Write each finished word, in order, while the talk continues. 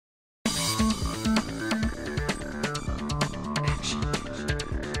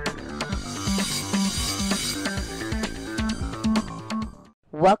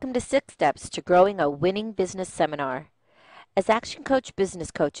Welcome to 6 Steps to Growing a Winning Business Seminar. As Action Coach business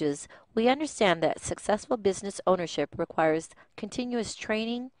coaches, we understand that successful business ownership requires continuous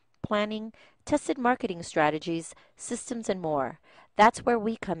training, planning, tested marketing strategies, systems, and more. That's where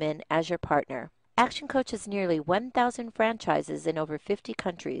we come in as your partner. Action Coach has nearly 1,000 franchises in over 50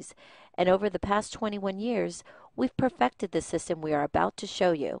 countries, and over the past 21 years, we've perfected the system we are about to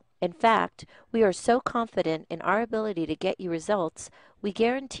show you. In fact, we are so confident in our ability to get you results, we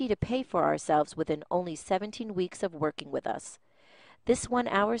guarantee to pay for ourselves within only 17 weeks of working with us. This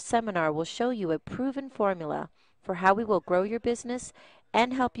 1-hour seminar will show you a proven formula for how we will grow your business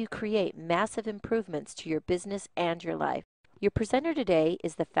and help you create massive improvements to your business and your life. Your presenter today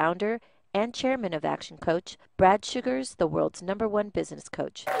is the founder and chairman of Action Coach, Brad Sugars, the world's #1 business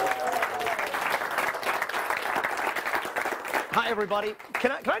coach. Hi, everybody.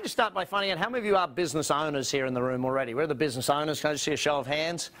 Can I just start by finding out how many of you are business owners here in the room already? Where are the business owners? Can I just see a show of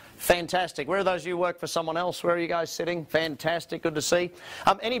hands? Fantastic. Where are those of you who work for someone else? Where are you guys sitting? Fantastic. Good to see.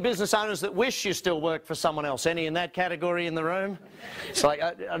 Any business owners that wish you still worked for someone else? Any in that category in the room? It's like,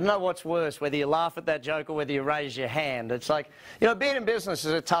 I don't know what's worse, whether you laugh at that joke or whether you raise your hand. It's like, you know, being in business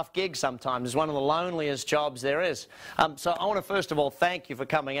is a tough gig sometimes. It's one of the loneliest jobs there is. So I want to first of all thank you for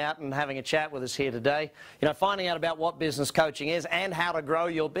coming out and having a chat with us here today. You know, finding out about what business coaching is and how to grow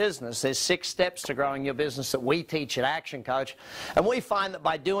your business. There's 6 steps to growing your business that we teach at Action Coach, and we find that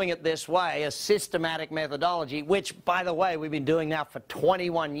by doing it this way, a systematic methodology, which, by the way, we've been doing now for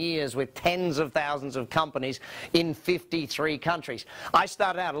 21 years with tens of thousands of companies in 53 countries. I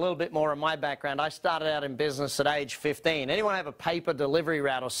started out, a little bit more of my background, I started out in business at age 15. Anyone have a paper delivery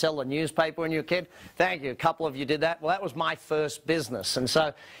route or sell a newspaper when you were a kid? Thank you. A couple of you did that. Well, that was my first business, and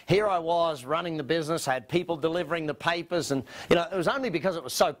so here I was running the business. I had people delivering the papers, and you know, it was only because it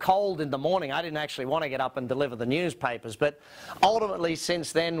was so cold in the morning I didn't actually want to get up and deliver the newspapers. But ultimately,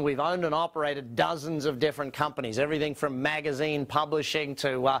 since then, we've owned and operated dozens of different companies, everything from magazine publishing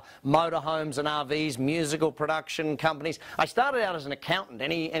to motorhomes and RVs, musical production companies. I started out as an accountant.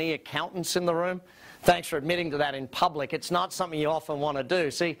 Any accountants in the room? Thanks for admitting to that in public. It's not something you often want to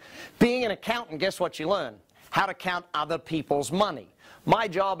do. See, being an accountant, guess what you learn? How to count other people's money. My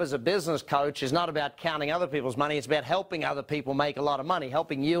job as a business coach is not about counting other people's money. It's about helping other people make a lot of money,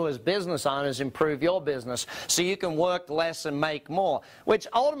 helping you as business owners improve your business so you can work less and make more, which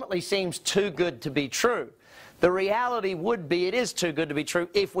ultimately seems too good to be true. The reality would be it is too good to be true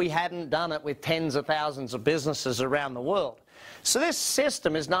if we hadn't done it with tens of thousands of businesses around the world. So this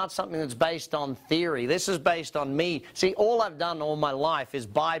system is not something that's based on theory. This is based on me. See, all I've done all my life is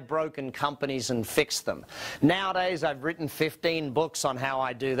buy broken companies and fix them. Nowadays, I've written 15 books on how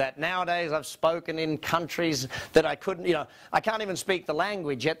I do that. Nowadays, I've spoken in countries that I couldn't, you know, I can't even speak the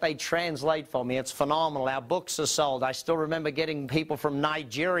language, yet they translate for me. It's phenomenal. Our books are sold. I still remember getting people from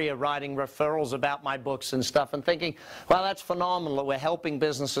Nigeria writing referrals about my books and stuff and thinking, well, that's phenomenal that we're helping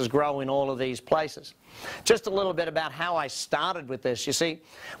businesses grow in all of these places. Just a little bit about how I started with this. You see,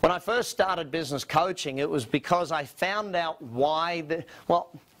 when I first started business coaching, it was because I found out why, well,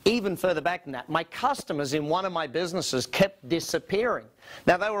 even further back than that, my customers in one of my businesses kept disappearing.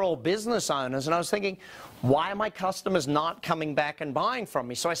 Now, they were all business owners, and I was thinking, why are my customers not coming back and buying from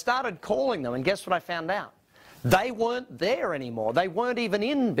me? So I started calling them, and guess what I found out? They weren't there anymore. They weren't even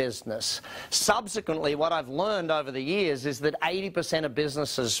in business. Subsequently, what I've learned over the years is that 80% of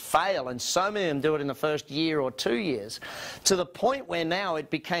businesses fail, and so many of them do it in the first year or 2 years, to the point where now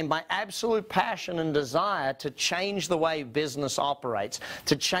it became my absolute passion and desire to change the way business operates,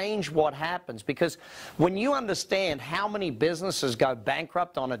 to change what happens. Because when you understand how many businesses go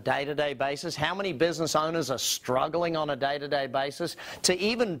bankrupt on a day-to-day basis, how many business owners are struggling on a day-to-day basis, to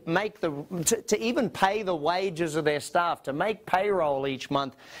even pay the wage of their staff, to make payroll each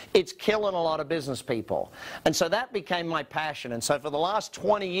month, it's killing a lot of business people. And so that became my passion. And so for the last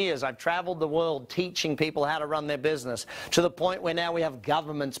 20 years, I've traveled the world teaching people how to run their business, to the point where now we have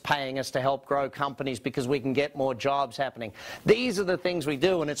governments paying us to help grow companies because we can get more jobs happening. These are the things we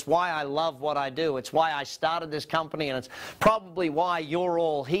do, and it's why I love what I do. It's why I started this company, and it's probably why you're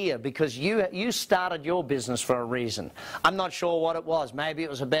all here, because you started your business for a reason. I'm not sure what it was. Maybe it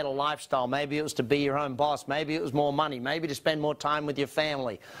was a better lifestyle. Maybe it was to be your own boss. Maybe it was more money, maybe to spend more time with your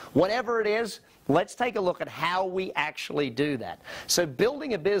family. Whatever it is, Let's take a look at how we actually do that. So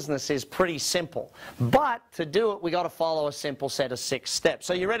building a business is pretty simple, but to do it we got to follow a simple set of 6 steps.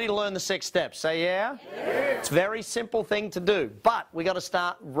 So you ready to learn the 6 steps? Say yeah? It's a very simple thing to do, but we got to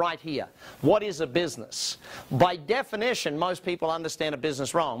start right here. What is a business? By definition, most people understand a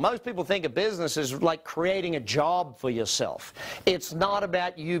business wrong. Most people think a business is like creating a job for yourself. It's not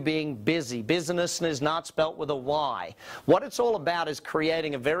about you being busy. Business is not spelt with a Y. What it's all about is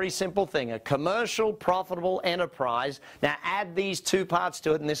creating a very simple thing, a commercial, profitable enterprise. Now add these 2 parts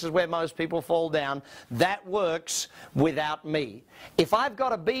to it, and this is where most people fall down. That works without me. If I've got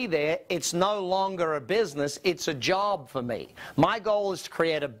to be there, it's no longer a business, it's a job for me. My goal is to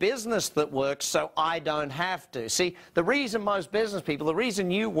create a business that works so I don't have to. See, the reason most business people, the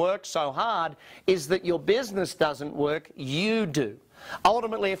reason you work so hard is that your business doesn't work, you do.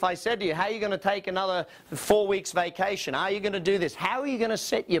 Ultimately, if I said to you, how are you going to take another 4 weeks vacation? How are you going to do this? How are you going to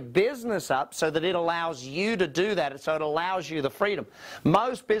set your business up so that it allows you to do that, so it allows you the freedom?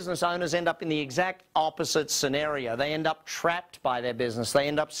 Most business owners end up in the exact opposite scenario. They end up trapped by their business. They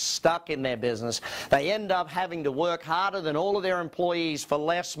end up stuck in their business. They end up having to work harder than all of their employees for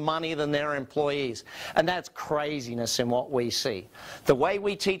less money than their employees. And that's craziness in what we see. The way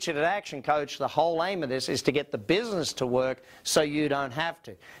we teach it at Action Coach, the whole aim of this is to get the business to work so you don't have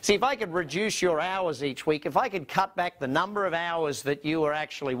to. See, if I could reduce your hours each week, if I could cut back the number of hours that you are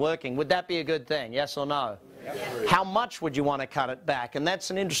actually working, would that be a good thing? Yes or no? Yes. How much would you want to cut it back? And that's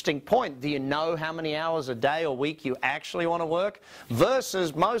an interesting point. Do you know how many hours a day or week you actually want to work?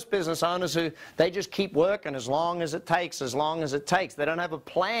 Versus most business owners who, they just keep working as long as it takes, as long as it takes. They don't have a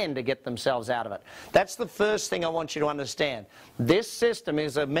plan to get themselves out of it. That's the first thing I want you to understand. This system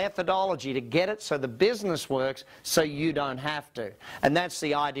is a methodology to get it so the business works so you don't have to. And that's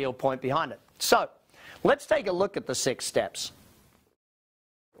the ideal point behind it. So, let's take a look at the 6 steps.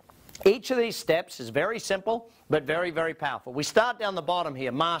 Each of these steps is very simple, but very, very powerful. We start down the bottom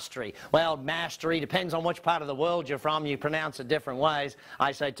here, mastery. Well, mastery depends on which part of the world you're from. You pronounce it different ways.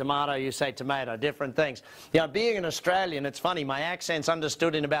 I say tomato, you say tomato, different things. You know, being an Australian, it's funny, my accent's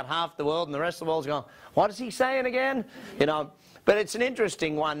understood in about half the world, and the rest of the world's going, what is he saying again? You know, but it's an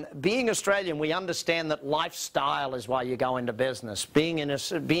interesting one. Being Australian, we understand that lifestyle is why you go into business. Building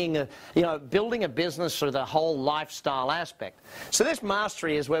a business through the whole lifestyle aspect. So this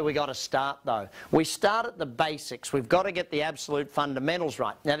mastery is where we got to start, though. We start at the basics. We've got to get the absolute fundamentals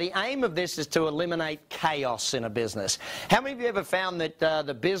right. Now, the aim of this is to eliminate chaos in a business. How many of you ever found that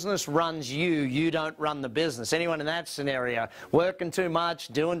the business runs you, you don't run the business? Anyone in that scenario? Working too much,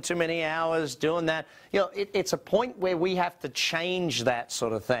 doing too many hours, doing that? You know, it's a point where we have to change that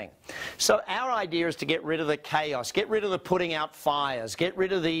sort of thing. So our idea is to get rid of the chaos, get rid of the putting out fires, get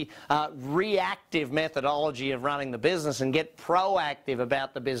rid of the reactive methodology of running the business and get proactive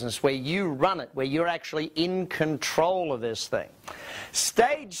about the business where you run it, where you're actually in control of this thing.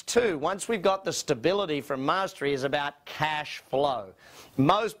 Stage 2, once we've got the stability from mastery, is about cash flow.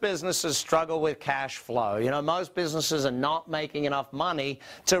 Most businesses struggle with cash flow. You know, most businesses are not making enough money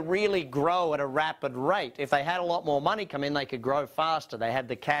to really grow at a rapid rate. If they had a lot more money come in, they could grow faster. They had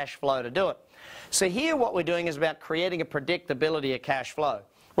the cash flow to do it. So here what we're doing is about creating a predictability of cash flow.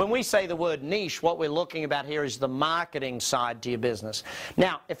 When we say the word niche, what we're looking about here is the marketing side to your business.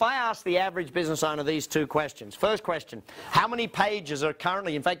 Now, if I ask the average business owner these 2 questions. First question, how many pages are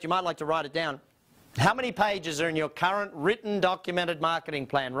currently, in fact, you might like to write it down, how many pages are in your current written documented marketing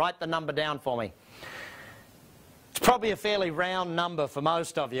plan? Write the number down for me. It's probably a fairly round number for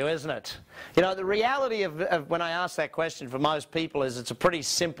most of you, isn't it? You know, the reality of when I ask that question for most people is it's a pretty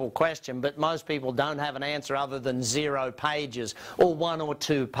simple question, but most people don't have an answer other than 0 pages or 1 or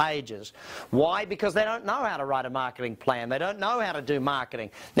 2 pages. Why? Because they don't know how to write a marketing plan. They don't know how to do marketing.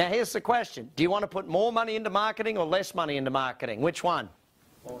 Now, here's the question. Do you want to put more money into marketing or less money into marketing? Which one?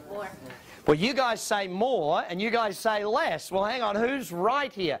 More. Well, you guys say more and you guys say less. Well, hang on, who's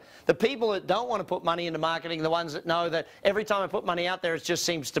right here? The people that don't want to put money into marketing are the ones that know that every time I put money out there, it just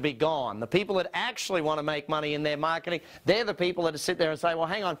seems to be gone. The people that actually want to make money in their marketing, they're the people that sit there and say, well,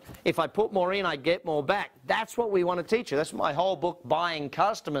 hang on, if I put more in, I get more back. That's what we want to teach you. That's what my whole book, Buying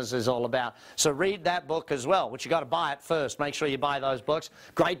Customers, is all about. So read that book as well, which you got to buy it first. Make sure you buy those books.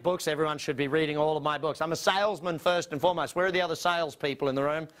 Great books. Everyone should be reading all of my books. I'm a salesman first and foremost. Where are the other salespeople in the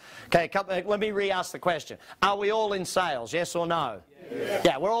room? Okay, let me re-ask the question. Are we all in sales, yes or no? Yes.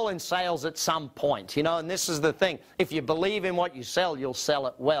 Yeah, we're all in sales at some point, you know, and this is the thing. If you believe in what you sell, you'll sell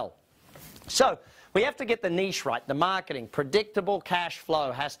it well. So, we have to get the niche right, the marketing. Predictable cash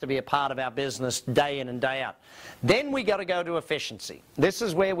flow has to be a part of our business day in and day out. Then we got to go to efficiency. This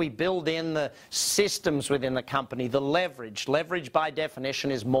is where we build in the systems within the company, the leverage. Leverage by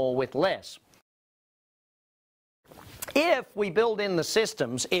definition is more with less. If we build in the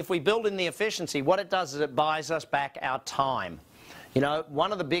systems, if we build in the efficiency, what it does is it buys us back our time. You know,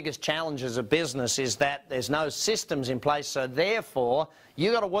 one of the biggest challenges of business is that there's no systems in place, so therefore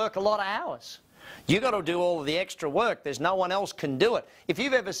you've got to work a lot of hours. You've got to do all of the extra work. There's no one else can do it. If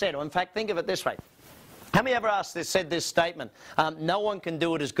you've ever said, or in fact, think of it this way. How many ever said this statement, no one can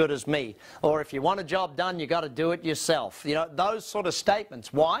do it as good as me? Or if you want a job done, you've got to do it yourself. You know, those sort of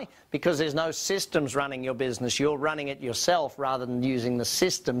statements. Why? Because there's no systems running your business. You're running it yourself rather than using the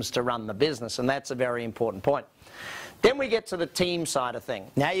systems to run the business, and that's a very important point. Then we get to the team side of things.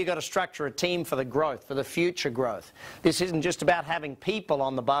 Now you've got to structure a team for the growth, for the future growth. This isn't just about having people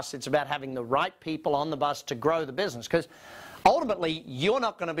on the bus, it's about having the right people on the bus to grow the business. Because ultimately, you're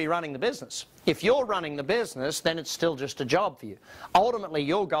not going to be running the business. If you're running the business, then it's still just a job for you. Ultimately,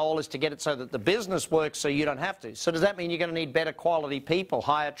 your goal is to get it so that the business works so you don't have to. So does that mean you're going to need better quality people,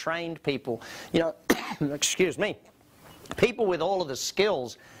 higher trained people, you know, excuse me, people with all of the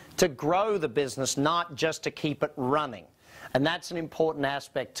skills to grow the business, not just to keep it running. And that's an important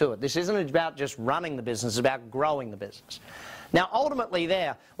aspect to it. This isn't about just running the business, it's about growing the business. Now, ultimately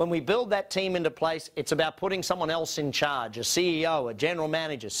there, when we build that team into place, it's about putting someone else in charge, a CEO, a general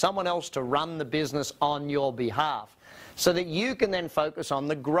manager, someone else to run the business on your behalf, so that you can then focus on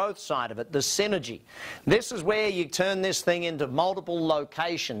the growth side of it, the synergy. This is where you turn this thing into multiple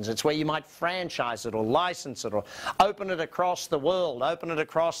locations. It's where you might franchise it or license it or open it across the world, open it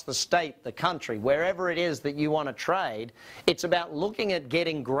across the state, the country, wherever it is that you want to trade. It's about looking at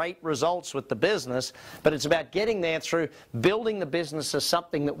getting great results with the business, but it's about getting there through building the business as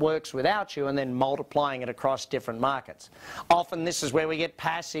something that works without you and then multiplying it across different markets. Often this is where we get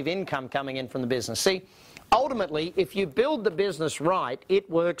passive income coming in from the business. See, ultimately, if you build the business right, it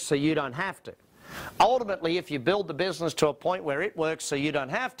works so you don't have to. Ultimately, if you build the business to a point where it works so you don't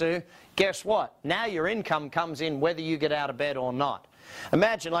have to, guess what? Now your income comes in whether you get out of bed or not.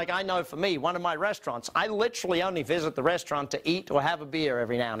 Imagine, like I know for me, one of my restaurants, I literally only visit the restaurant to eat or have a beer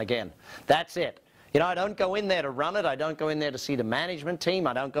every now and again. That's it. You know, I don't go in there to run it, I don't go in there to see the management team,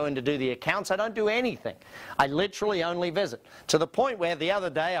 I don't go in to do the accounts, I don't do anything. I literally only visit. To the point where the other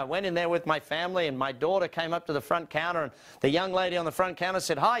day I went in there with my family and my daughter came up to the front counter and the young lady on the front counter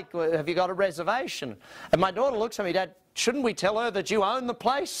said, "Hi, have you got a reservation?" And my daughter looks at me, "Dad, shouldn't we tell her that you own the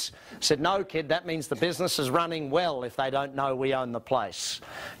place?" I said, "No, kid, that means the business is running well if they don't know we own the place."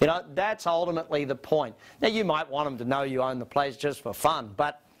 You know, that's ultimately the point. Now, you might want them to know you own the place just for fun,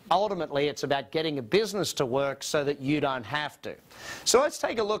 but ultimately, it's about getting a business to work so that you don't have to. So let's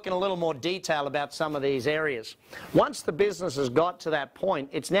take a look in a little more detail about some of these areas. Once the business has got to that point,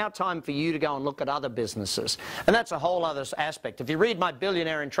 it's now time for you to go and look at other businesses. And that's a whole other aspect. If you read my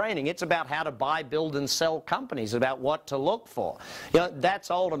Billionaire in Training, it's about how to buy, build, and sell companies, about what to look for. You know,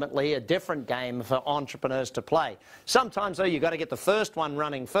 that's ultimately a different game for entrepreneurs to play. Sometimes, though, you've got to get the first one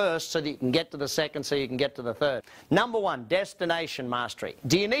running first so that you can get to the second, so you can get to the third. Number one, destination mastery.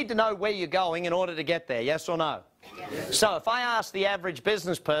 Do you need to know where you're going in order to get there, yes or no? Yes. So if I ask the average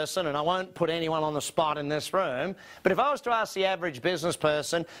business person, and I won't put anyone on the spot in this room, but if I was to ask the average business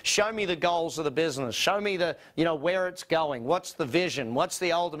person, show me the goals of the business, show me the, you know, where it's going, what's the vision, what's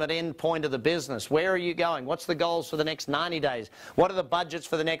the ultimate end point of the business, where are you going, what's the goals for the next 90 days, what are the budgets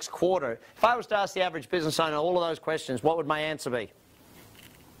for the next quarter? If I was to ask the average business owner all of those questions, what would my answer be?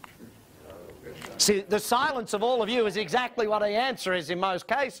 See, the silence of all of you is exactly what the answer is in most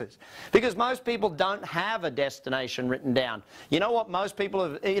cases. Because most people don't have a destination written down. You know what most people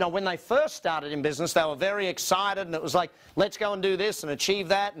have, you know, when they first started in business, they were very excited and it was like, let's go and do this and achieve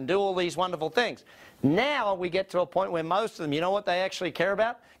that and do all these wonderful things. Now we get to a point where most of them, you know what they actually care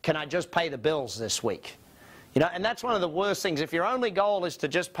about? Can I just pay the bills this week? You know, and that's one of the worst things. If your only goal is to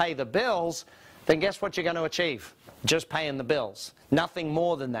just pay the bills, then guess what you're going to achieve? Just paying the bills. Nothing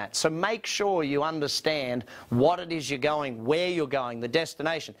more than that. So make sure you understand what it is you're going, where you're going, the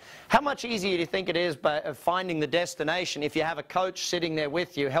destination. How much easier do you think it is by finding the destination if you have a coach sitting there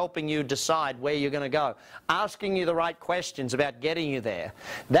with you, helping you decide where you're going to go, asking you the right questions about getting you there?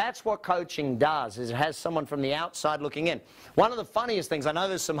 That's what coaching does, is it has someone from the outside looking in. One of the funniest things, I know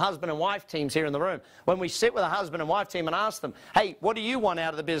there's some husband and wife teams here in the room, when we sit with a husband and wife team and ask them, hey, what do you want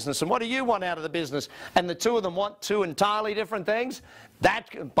out of the business and what do you want out of the business? And the two of them want two entirely different things.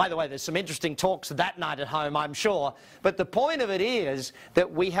 That, by the way, there's some interesting talks that night at home, I'm sure. But the point of it is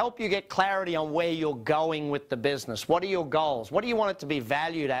that we help you get clarity on where you're going with the business. What are your goals? What do you want it to be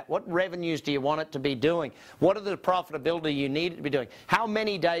valued at? What revenues do you want it to be doing? What are the profitability you need it to be doing? How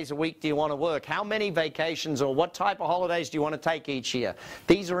many days a week do you want to work? How many vacations or what type of holidays do you want to take each year?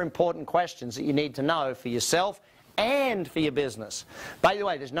 These are important questions that you need to know for yourself and for your business. By the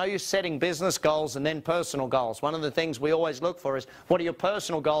way, there's no use setting business goals and then personal goals. One of the things we always look for is, what are your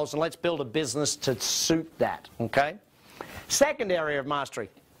personal goals, and let's build a business to suit that, okay? Second area of mastery,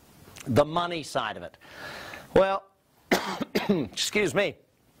 the money side of it. Well, excuse me.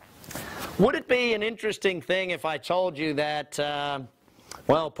 Would it be an interesting thing if I told you that,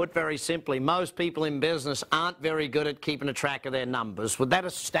 well, put very simply, most people in business aren't very good at keeping a track of their numbers? Would that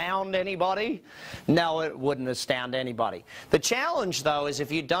astound anybody? No, it wouldn't astound anybody. The challenge, though, is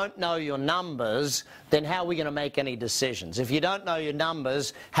if you don't know your numbers, then how are we going to make any decisions? If you don't know your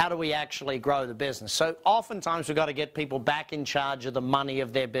numbers, how do we actually grow the business? So oftentimes we've got to get people back in charge of the money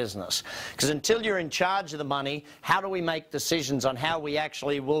of their business. Because until you're in charge of the money, how do we make decisions on how we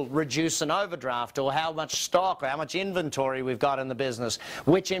actually will reduce an overdraft, or how much stock or how much inventory we've got in the business?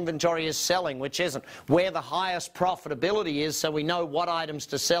 Which inventory is selling, which isn't, where the highest profitability is, so we know what items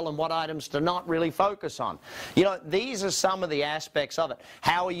to sell and what items to not really focus on. You know, these are some of the aspects of it.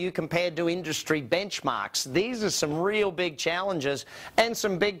 How are you compared to industry benchmarks? These are some real big challenges and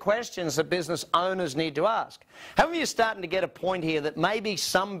some big questions that business owners need to ask. How many of you are starting to get a point here that maybe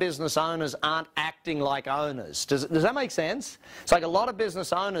some business owners aren't acting like owners? Does that make sense? It's like a lot of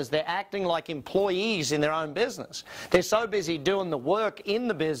business owners, they're acting like employees in their own business. They're so busy doing the work in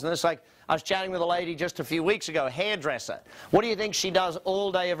the business. Like, I was chatting with a lady just a few weeks ago, a hairdresser. What do you think she does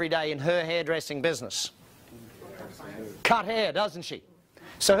all day, every day in her hairdressing business? Cut hair, doesn't she?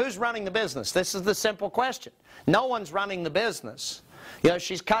 So who's running the business? This is the simple question. No one's running the business. You know,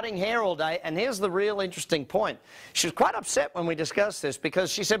 she's cutting hair all day, and here's the real interesting point. She was quite upset when we discussed this,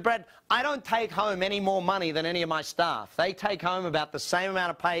 because she said, Brad, I don't take home any more money than any of my staff. They take home about the same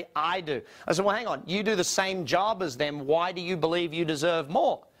amount of pay I do. I said, well, hang on, you do the same job as them. Why do you believe you deserve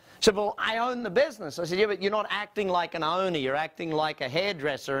more? She said, well, I own the business. I said, yeah, but you're not acting like an owner. You're acting like a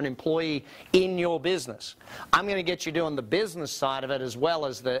hairdresser, an employee in your business. I'm going to get you doing the business side of it as well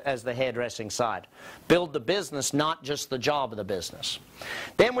as the hairdressing side. Build the business, not just the job of the business.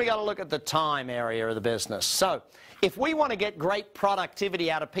 Then we got to look at the time area of the business. So if we want to get great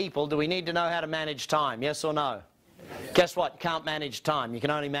productivity out of people, do we need to know how to manage time? Yes or no? Guess what? You can't manage time. You can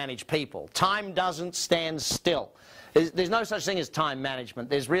only manage people. Time doesn't stand still. There's no such thing as time management.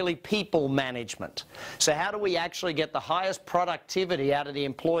 There's really people management. So how do we actually get the highest productivity out of the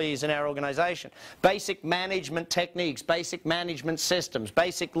employees in our organization? Basic management techniques, basic management systems,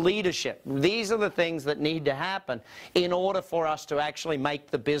 basic leadership. These are the things that need to happen in order for us to actually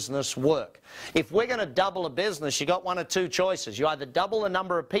make the business work. If we're going to double a business, you got one of two choices. You either double the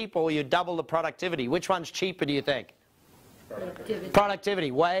number of people or you double the productivity. Which one's cheaper, do you think?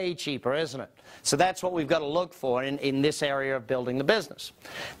 Productivity, way cheaper, isn't it? So that's what we've got to look for in this area of building the business.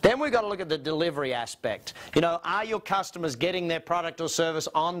 Then we've got to look at the delivery aspect. You know, are your customers getting their product or service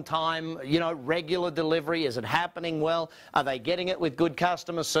on time? You know, regular delivery, is it happening well? Are they getting it with good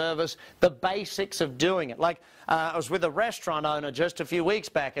customer service? The basics of doing it. Like, I was with a restaurant owner just a few weeks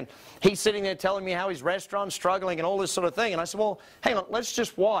back, and he's sitting there telling me how his restaurant's struggling and all this sort of thing. And I said, well, hang on, let's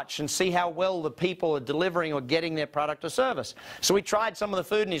just watch and see how well the people are delivering or getting their product or service. So we tried some of the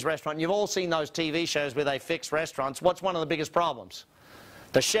food in his restaurant. You've all seen those TV shows where they fix restaurants. What's one of the biggest problems?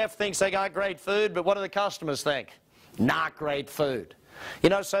 The chef thinks they got great food, but what do the customers think? Not great food. You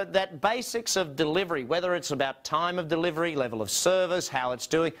know, so that basics of delivery, whether it's about time of delivery, level of service, how it's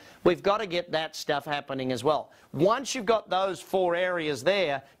doing, we've got to get that stuff happening as well. Once you've got those four areas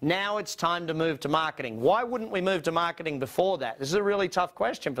there, now it's time to move to marketing. Why wouldn't we move to marketing before that? This is a really tough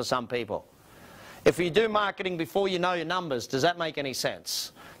question for some people. If you do marketing before you know your numbers, does that make any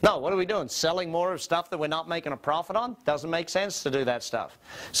sense? No, what are we doing? Selling more of stuff that we're not making a profit on? Doesn't make sense to do that stuff.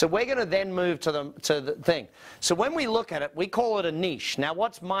 So we're going to then move to the thing. So when we look at it, we call it a niche. Now,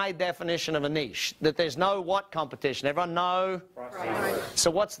 what's my definition of a niche? That there's no what competition? Everyone know? Price.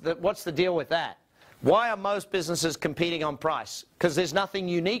 So what's the deal with that? Why are most businesses competing on price? Because there's nothing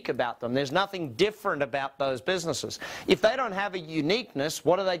unique about them. There's nothing different about those businesses. If they don't have a uniqueness,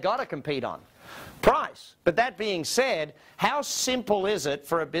 what do they got to compete on? Price. But that being said, how simple is it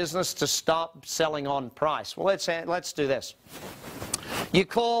for a business to stop selling on price? Well, let's do this. You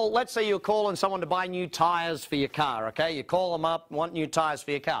call, let's say you're calling someone to buy new tires for your car, okay? You call them up, want new tires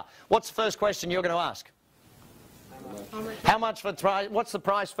for your car. What's the first question you're going to ask? How much for what's the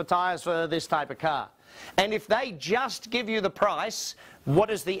price for tires for this type of car? And if they just give you the price, what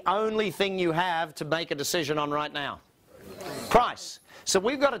is the only thing you have to make a decision on right now? Price. So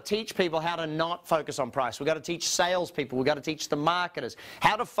we've got to teach people how to not focus on price. We've got to teach salespeople. We've got to teach the marketers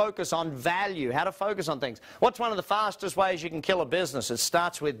how to focus on value, how to focus on things. What's one of the fastest ways you can kill a business? It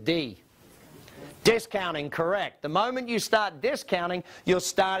starts with D. Discounting, correct. The moment you start discounting, you're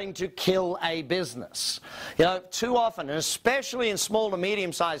starting to kill a business. You know, too often, and especially in small to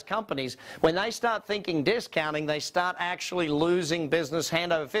medium-sized companies, when they start thinking discounting, they start actually losing business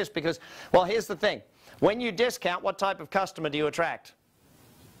hand over fist because, well, here's the thing. When you discount, what type of customer do you attract?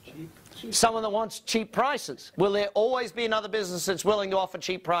 Cheap. Someone that wants cheap prices. Will there always be another business that's willing to offer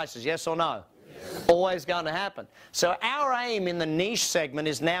cheap prices, yes or no? Yes. Always going to happen. So our aim in the niche segment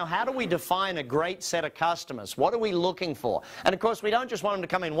is now, how do we define a great set of customers? What are we looking for? And of course, we don't just want them to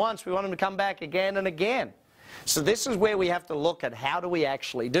come in once, we want them to come back again and again. So this is where we have to look at how do we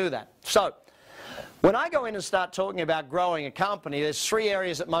actually do that. So when I go in and start talking about growing a company, there's 3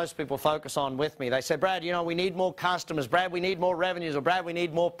 areas that most people focus on with me. They say, Brad, you know, we need more customers. Brad, we need more revenues. Or Brad, we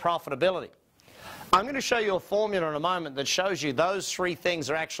need more profitability. I'm going to show you a formula in a moment that shows you those 3 things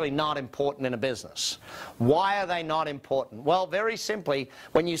are actually not important in a business. Why are they not important? Well, very simply,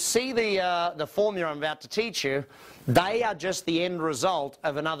 when you see the formula I'm about to teach you, they are just the end result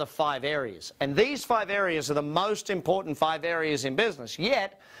of another 5 areas. And these 5 areas are the most important 5 areas in business.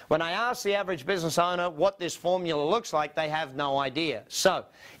 Yet, when I ask the average business owner what this formula looks like, they have no idea. So,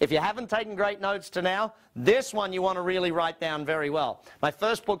 if you haven't taken great notes to now, this one you want to really write down very well. My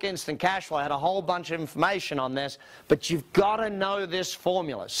first book, Instant Cash Flow, had a whole bunch of information on this, but you've got to know this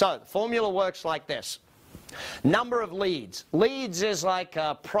formula. So, the formula works like this. Number of leads. Leads is like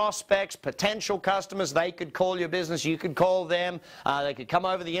prospects, potential customers. They could call your business, you could call them, they could come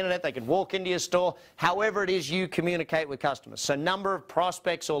over the internet, they could walk into your store, however it is you communicate with customers. So number of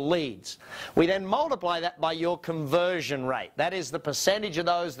prospects or leads. We then multiply that by your conversion rate. That is the percentage of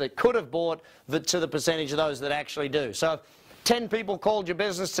those that could have bought to the percentage of those that actually do. So if 10 people called your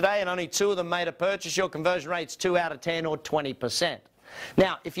business today and only 2 of them made a purchase, your conversion rate's 2 out of 10 or 20%.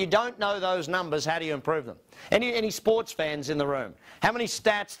 Now, if you don't know those numbers, how do you improve them? Any sports fans in the room? How many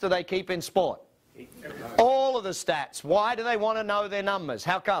stats do they keep in sport? All of the stats. Why do they want to know their numbers?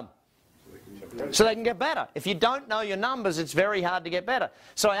 How come? So they can get better. If you don't know your numbers, it's very hard to get better.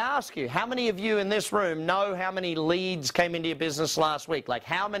 So I ask you, how many of you in this room know how many leads came into your business last week? Like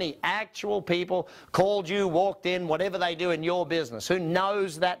how many actual people called you, walked in, whatever they do in your business? Who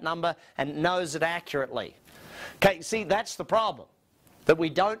knows that number and knows it accurately? Okay, see, that's the problem. That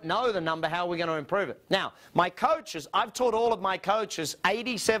we don't know the number, how are we going to improve it? Now, my coaches, I've taught all of my coaches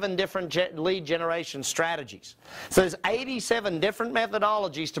 87 different lead generation strategies. So there's 87 different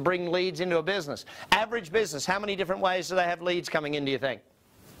methodologies to bring leads into a business. Average business, how many different ways do they have leads coming in, do you think?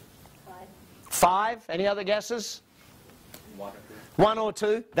 5. 5? Any other guesses? 1 or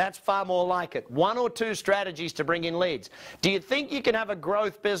 2? That's far more like it. 1 or 2 strategies to bring in leads. Do you think you can have a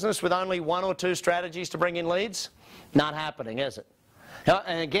growth business with only 1 or 2 strategies to bring in leads? Not happening, is it?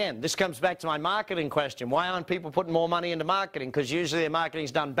 And again, this comes back to my marketing question. Why aren't people putting more money into marketing? Because usually their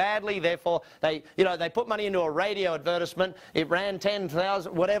marketing's done badly, therefore they put money into a radio advertisement, it ran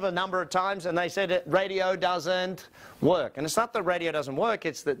 10,000, whatever number of times, and they said radio doesn't work. And it's not that radio doesn't work,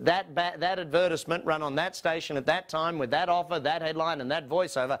 it's that that advertisement run on that station at that time with that offer, that headline, and that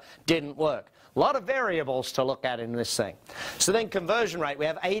voiceover didn't work. A lot of variables to look at in this thing. So then conversion rate. We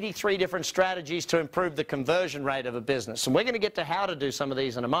have 83 different strategies to improve the conversion rate of a business. And we're going to get to how to do some of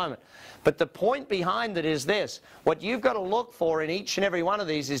these in a moment. But the point behind it is this. What you've got to look for in each and every one of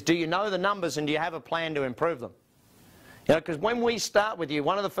these is, do you know the numbers and do you have a plan to improve them? You know, because when we start with you,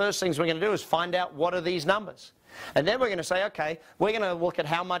 one of the first things we're going to do is find out what are these numbers. And then we're going to say, okay, we're going to look at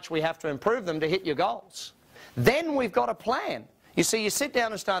how much we have to improve them to hit your goals. Then we've got a plan. You see, you sit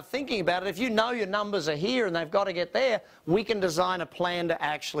down and start thinking about it. If you know your numbers are here and they've got to get there, we can design a plan to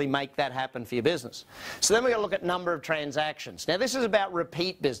actually make that happen for your business. So then we've got to look at number of transactions. Now, this is about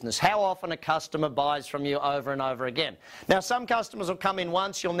repeat business, how often a customer buys from you over and over again. Now, some customers will come in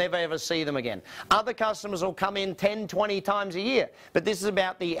once, you'll never ever see them again. Other customers will come in 10, 20 times a year. But this is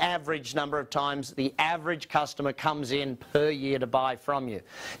about the average number of times the average customer comes in per year to buy from you.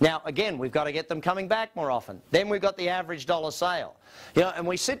 Now, again, we've got to get them coming back more often. Then we've got the average dollar sale. You know, and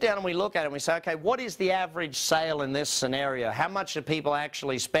we sit down and we look at it and we say, okay, what is the average sale in this scenario? How much are people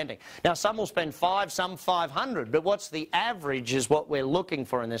actually spending? Now, some will spend 5, some 500, but what's the average is what we're looking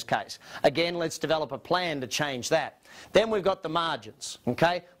for in this case. Again, let's develop a plan to change that. Then we've got the margins,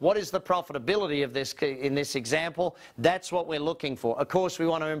 okay? What is the profitability of this in this example? That's what we're looking for. Of course, we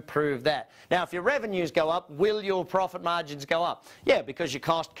want to improve that. Now, if your revenues go up, will your profit margins go up? Yeah, because your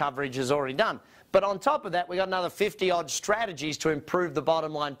cost coverage is already done. But on top of that, we got another 50-odd strategies to improve the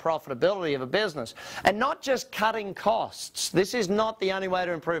bottom line profitability of a business. And not just cutting costs. This is not the only way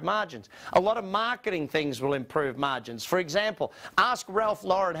to improve margins. A lot of marketing things will improve margins. For example, ask Ralph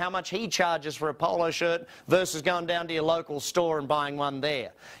Lauren how much he charges for a polo shirt versus going down to your local store and buying one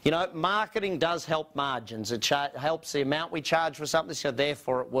there. You know, marketing does help margins. It helps the amount we charge for something, so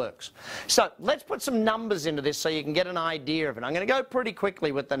therefore it works. So let's put some numbers into this so you can get an idea of it. I'm going to go pretty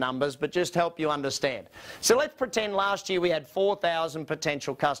quickly with the numbers, but just help you understand. So let's pretend last year we had 4,000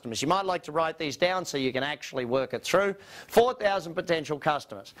 potential customers. You might like to write these down so you can actually work it through. 4,000 potential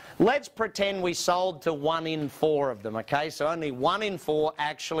customers. Let's pretend we sold to 1 in 4 of them, okay? So only 1 in 4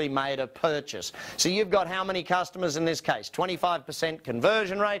 actually made a purchase. So you've got how many customers in this case? 25%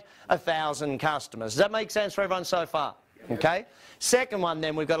 conversion rate, 1,000 customers. Does that make sense for everyone so far? Okay? Second one,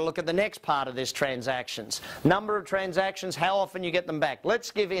 then, we've got to look at the next part of this, transactions. Number of transactions, how often you get them back. Let's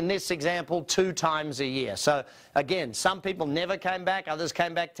give, in this example, 2 times a year. So, again, some people never came back, others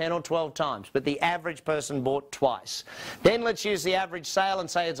came back 10 or 12 times, but the average person bought twice. Then let's use the average sale and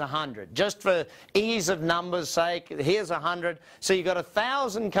say it's 100. Just for ease of numbers' sake, here's 100. So you've got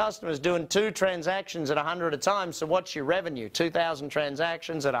 1,000 customers doing 2 transactions at 100 a time, so what's your revenue? 2,000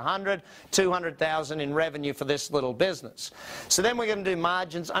 transactions at 100, 200,000 in revenue for this little business. So then we're going to do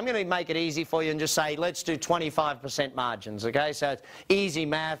margins. I'm going to make it easy for you and just say, let's do 25% margins, okay? So it's easy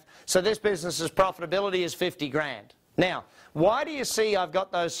math. So this business's profitability is 50 grand. Now, why do you see I've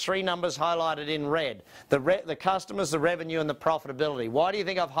got those 3 numbers highlighted in red? The customers, the revenue, and the profitability. Why do you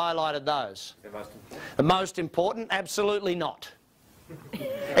think I've highlighted those? The most important? Absolutely not.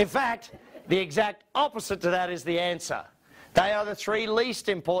 In fact, the exact opposite to that is the answer. They are the 3 least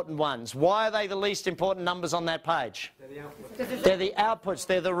important ones. Why are they the least important numbers on that page? They're the outputs.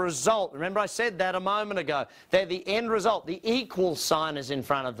 They're the result. Remember I said that a moment ago. They're the end result. The equal sign is in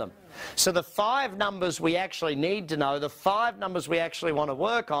front of them. So the 5 numbers we actually need to know, the 5 numbers we actually want to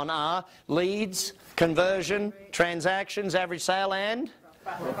work on are leads, conversion, transactions, average sale, and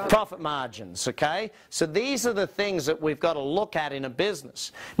profit margins, okay? So these are the things that we've got to look at in a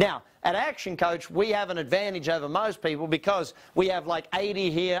business. Now, at Action Coach, we have an advantage over most people because we have like 80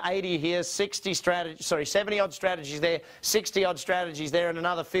 here, 70 odd strategies there, 60 odd strategies there, and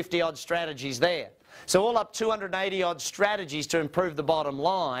another 50 odd strategies there. So all up 280 odd strategies to improve the bottom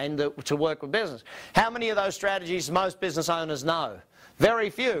line to work with business. How many of those strategies most business owners know?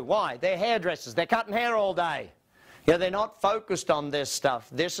 Very few. Why? They're hairdressers. They're cutting hair all day. You know, they're not focused on this stuff.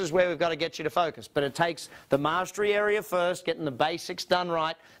 This is where we've got to get you to focus. But it takes the mastery area first, getting the basics done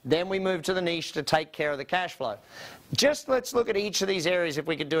right. Then we move to the niche to take care of the cash flow. Just let's look at each of these areas if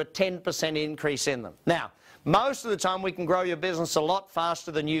we could do a 10% increase in them. Now, most of the time we can grow your business a lot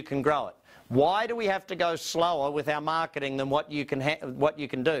faster than you can grow it. Why do we have to go slower with our marketing than what you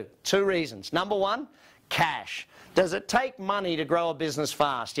can do? 2 reasons. Number 1, cash. Does it take money to grow a business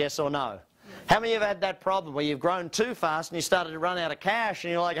fast, yes or no? How many of you have had that problem where you've grown too fast and you started to run out of cash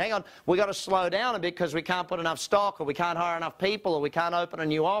and you're like, hang on, we've got to slow down a bit because we can't put enough stock, or we can't hire enough people, or we can't open a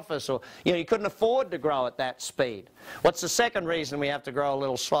new office, or you couldn't afford to grow at that speed. What's the second reason we have to grow a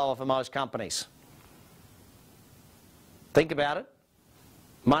little slower for most companies? Think about it.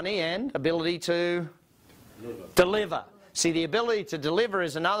 Money and ability to deliver. See, the ability to deliver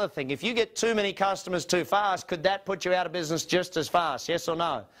is another thing. If you get too many customers too fast, could that put you out of business just as fast? Yes or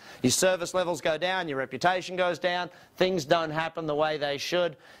no? Your service levels go down, your reputation goes down, things don't happen the way they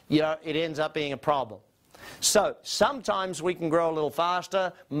should, it ends up being a problem. So sometimes we can grow a little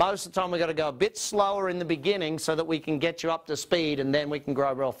faster. Most of the time we've got to go a bit slower in the beginning so that we can get you up to speed, and then we can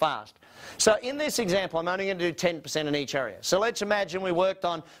grow real fast. So in this example, I'm only going to do 10% in each area. So let's imagine we worked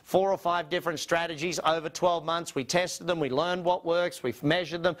on 4 or 5 different strategies over 12 months. We tested them, we learned what works, we've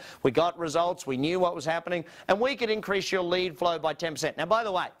measured them, we got results, we knew what was happening, and we could increase your lead flow by 10%. Now, by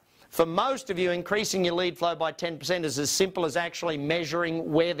the way, for most of you, increasing your lead flow by 10% is as simple as actually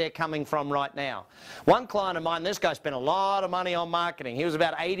measuring where they're coming from right now. One client of mine, this guy spent a lot of money on marketing. He was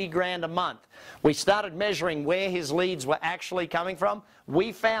about 80 grand a month. We started measuring where his leads were actually coming from.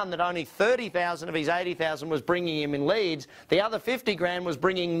 We found that only 30,000 of his 80,000 was bringing him in leads. The other 50 grand was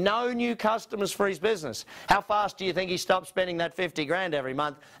bringing no new customers for his business. How fast do you think he stopped spending that 50 grand every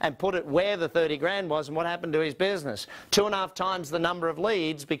month and put it where the 30 grand was, and what happened to his business? 2.5 times the number of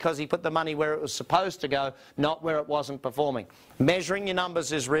leads because he put the money where it was supposed to go, not where it wasn't performing. Measuring your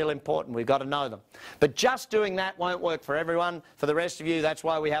numbers is real important. We've got to know them. But just doing that won't work for everyone. For the rest of you, that's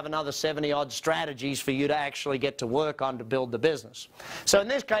why we have another 70-odd strategies for you to actually get to work on to build the business. So in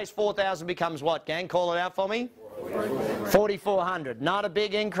this case, 4,000 becomes what, gang? Call it out for me. 4,400. Not a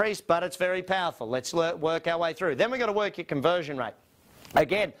big increase, but it's very powerful. Let's work our way through. Then we've got to work your conversion rate.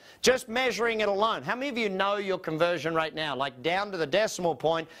 Again, just measuring it alone. How many of you know your conversion rate now? Like down to the decimal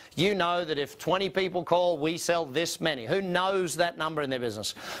point, you know that if 20 people call, we sell this many. Who knows that number in their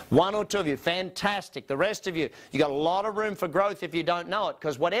business? One or two of you, fantastic. The rest of you, you got a lot of room for growth if you don't know it,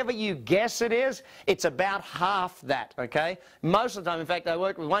 because whatever you guess it is, it's about half that, okay? Most of the time, in fact, I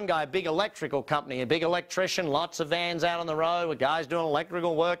worked with one guy, a big electrical company, a big electrician, lots of vans out on the road with guys doing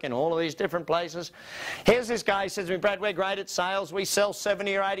electrical work in all of these different places. Here's this guy, he says to me, Brad, we're great at sales. We sell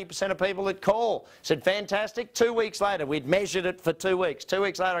 70 or 80% of people that call. Said, fantastic. 2 weeks later, we'd measured it for 2 weeks. 2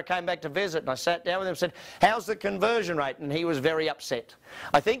 weeks later, I came back to visit and I sat down with him and said, how's the conversion rate? And he was very upset.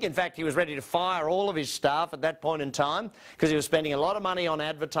 I think, in fact, he was ready to fire all of his staff at that point in time because he was spending a lot of money on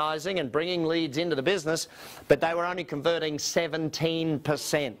advertising and bringing leads into the business, but they were only converting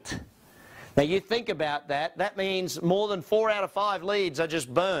 17%. Now you think about that, that means more than 4 out of 5 leads are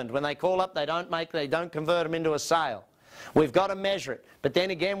just burned. When they call up, they don't convert them into a sale. We've got to measure it. But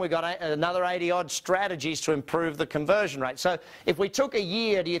then again, we've got another 80-odd strategies to improve the conversion rate. So if we took a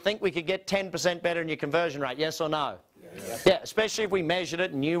year, do you think we could get 10% better in your conversion rate, yes or no? Yes. Yeah, especially if we measured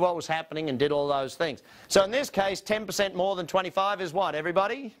it and knew what was happening and did all those things. So in this case, 10% more than 25 is what,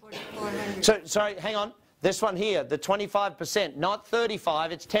 everybody? 4,400. So, sorry, hang on. This one here, the 25%, not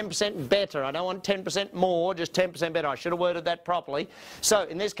 35, it's 10% better. I don't want 10% more, just 10% better. I should have worded that properly. So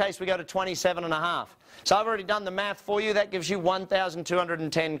in this case, we go to 27.5. So I've already done the math for you. That gives you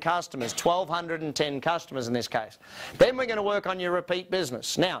 1,210 customers, 1,210 customers in this case. Then we're going to work on your repeat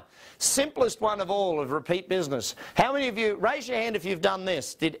business. Now, simplest one of all of repeat business. How many of you, raise your hand if you've done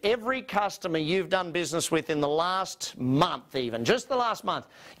this. Did every customer you've done business with in the last month even, just the last month,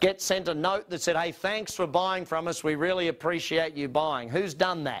 get sent a note that said, hey, thanks for buying from us. We really appreciate you buying. Who's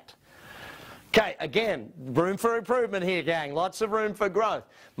done that? Okay, again, room for improvement here, gang. Lots of room for growth.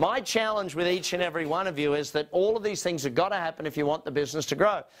 My challenge with each and every one of you is that all of these things have got to happen if you want the business to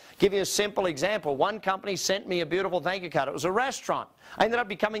grow. Give you a simple example. One company sent me a beautiful thank you card. It was a restaurant. I ended up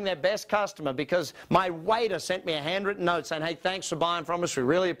becoming their best customer because my waiter sent me a handwritten note saying, hey, thanks for buying from us. We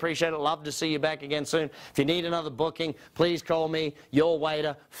really appreciate it. Love to see you back again soon. If you need another booking, please call me, your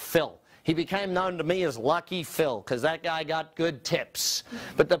waiter, Phil. He became known to me as Lucky Phil because that guy got good tips.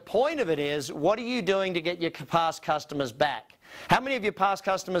 But the point of it is, what are you doing to get your past customers back? How many of your past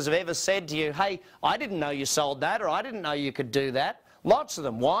customers have ever said to you, hey, I didn't know you sold that, or I didn't know you could do that? Lots of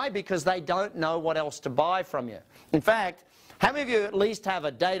them. Why? Because they don't know what else to buy from you. In fact, how many of you at least have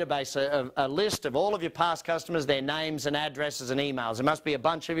a database, a list of all of your past customers, their names and addresses and emails? There must be a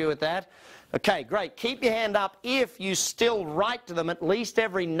bunch of you with that. Okay, great. Keep your hand up if you still write to them at least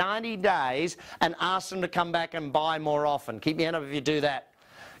every 90 days and ask them to come back and buy more often. Keep your hand up if you do that.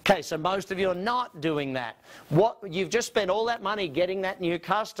 Okay, so most of you are not doing that. You've just spent all that money getting that new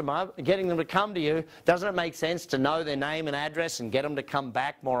customer, getting them to come to you. Doesn't it make sense to know their name and address and get them to come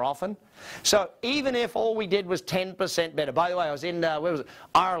back more often? So even if all we did was 10% better. By the way, I was in, where was it?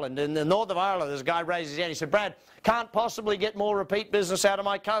 Ireland. In the north of Ireland, there's a guy raised his hand. He said, Brad, can't possibly get more repeat business out of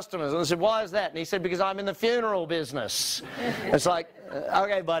my customers. And I said, why is that? And he said, because I'm in the funeral business. It's like,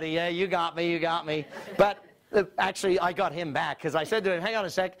 okay, buddy, yeah, you got me, you got me. But actually, I got him back because I said to him, hang on a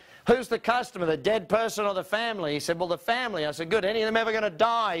sec, who's the customer, the dead person or the family? He said, well, the family. I said, good. Any of them ever going to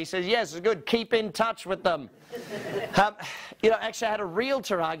die? He says, yes, it's good. Keep in touch with them. You know, actually, I had a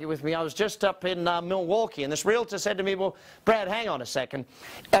realtor argue with me. I was just up in Milwaukee, and this realtor said to me, well, Brad, hang on a second.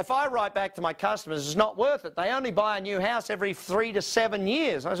 If I write back to my customers, it's not worth it. They only buy a new house every 3 to 7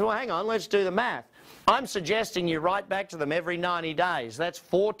 years. I said, well, hang on, let's do the math. I'm suggesting you write back to them every 90 days. That's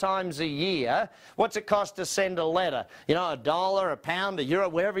 4 times a year. What's it cost to send a letter? You know, $1, £1,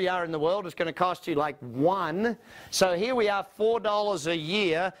 €1, wherever you are in the world, it's going to cost you like $1. So here we are, $4 a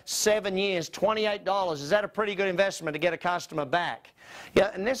year, 7 years, $28. Is that a pretty good investment to get a customer back?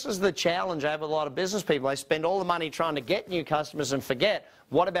 Yeah, and this is the challenge I have with a lot of business people. They spend all the money trying to get new customers and forget,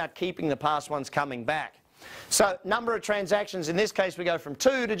 what about keeping the past ones coming back? So number of transactions, in this case we go from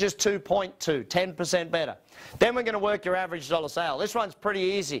 2 to just 2.2, 10% better. Then we're going to work your average dollar sale. This one's pretty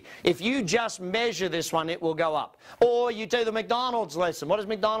easy. If you just measure this one, it will go up. Or you do the McDonald's lesson. What does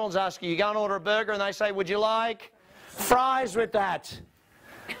McDonald's ask you? You go and order a burger and they say, would you like fries with that?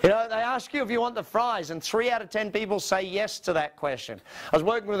 You know, they ask you if you want the fries, and 3 out of 10 people say yes to that question. I was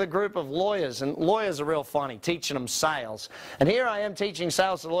working with a group of lawyers, and lawyers are real funny, teaching them sales. And here I am teaching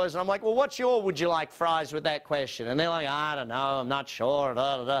sales to lawyers, and I'm like, well, what's your would you like fries with that question? And they're like, I don't know, I'm not sure,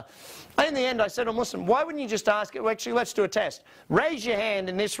 da, da, da. And in the end, I said to them, listen, why wouldn't you just ask it? Well, actually, let's do a test. Raise your hand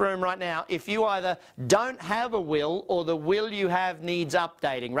in this room right now if you either don't have a will or the will you have needs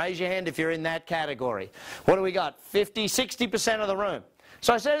updating. Raise your hand if you're in that category. What do we got? 50, 60% of the room.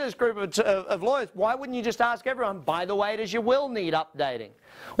 So I said to this group of lawyers, why wouldn't you just ask everyone, by the way, does your will need updating?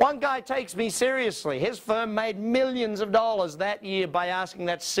 One guy takes me seriously. His firm made millions of dollars that year by asking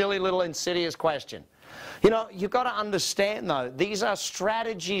that silly little insidious question. You know, you've got to understand, though, these are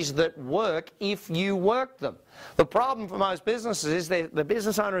strategies that work if you work them. The problem for most businesses is the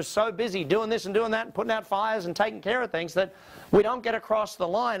business owner is so busy doing this and doing that and putting out fires and taking care of things that we don't get across the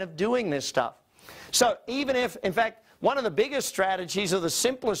line of doing this stuff. So even if, in fact, one of the biggest strategies or the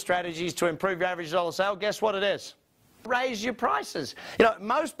simplest strategies to improve your average dollar sale, guess what it is? Raise your prices. You know,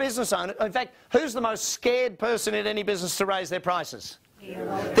 most business owners, in fact, who's the most scared person in any business to raise their prices?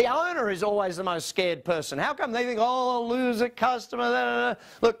 The owner is always the most scared person. How come they think, oh, I'll lose a customer? Da, da, da.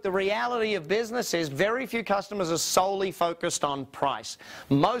 Look, the reality of business is very few customers are solely focused on price.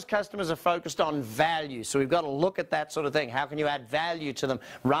 Most customers are focused on value. So we've got to look at that sort of thing. How can you add value to them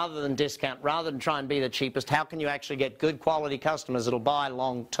rather than discount, rather than try and be the cheapest? How can you actually get good quality customers that'll buy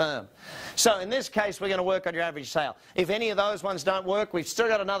long term? So in this case, we're going to work on your average sale. If any of those ones don't work, we've still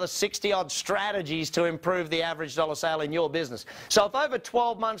got another 60-odd strategies to improve the average dollar sale in your business. So if over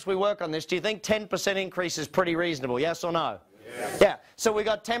 12 months we work on this, do you think 10% increase is pretty reasonable, yes or no? Yes. Yeah, so we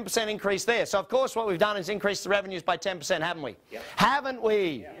got 10% increase there. So of course what we've done is increase the revenues by 10%, haven't we? Yep. Haven't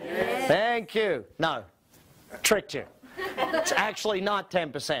we? Yes. Thank you. No, tricked you. It's actually not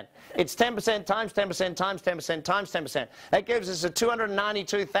 10%. It's 10% times 10% times 10% times 10%. That gives us a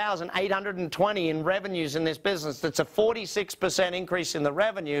 292,820 in revenues in this business. That's a 46% increase in the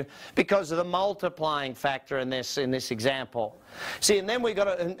revenue because of the multiplying factor in this example. See, and then we got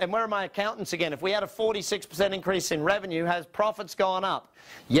to, and where are my accountants again? If we had a 46% increase in revenue, has profits gone up?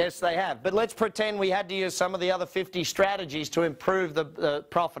 Yes, they have. But let's pretend we had to use some of the other 50 strategies to improve the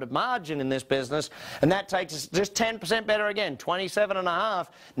profit margin in this business, and that takes us just 10% better again, 27.5.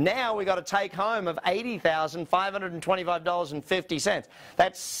 Now we got to take home of $80,525.50.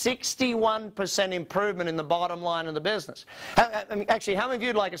 That's 61% improvement in the bottom line of the business. Actually, how many of you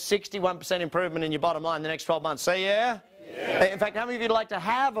would like a 61% improvement in your bottom line in the next 12 months? Say yeah? Yeah. In fact, how many of you would like to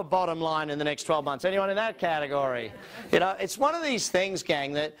have a bottom line in the next 12 months? Anyone in that category? You know, it's one of these things,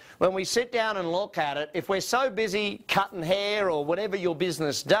 gang, that when we sit down and look at it, if we're so busy cutting hair or whatever your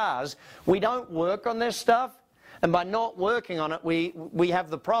business does, we don't work on this stuff. And by not working on it, we have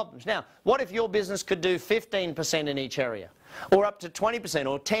the problems. Now, what if your business could do 15% in each area? Or up to 20%,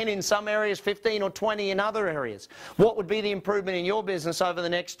 or 10 in some areas, 15 or 20 in other areas? What would be the improvement in your business over the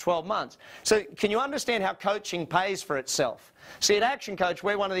next 12 months? So can you understand how coaching pays for itself? See, at ActionCOACH,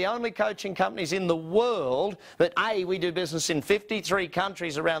 we're one of the only coaching companies in the world that A, we do business in 53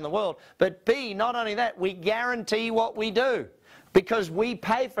 countries around the world, but B, not only that, we guarantee what we do, because we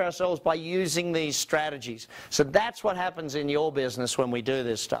pay for ourselves by using these strategies. So that's what happens in your business when we do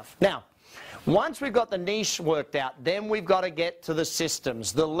this stuff. Now, once we've got the niche worked out, then we've got to get to the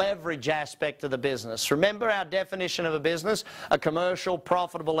systems, the leverage aspect of the business. Remember our definition of a business, a commercial,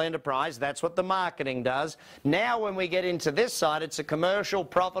 profitable enterprise. That's what the marketing does. Now when we get into this side, it's a commercial,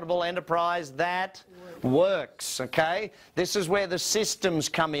 profitable enterprise that works, okay? This is where the systems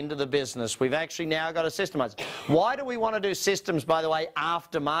come into the business. We've actually now got to systemize. Why do we want to do systems, by the way,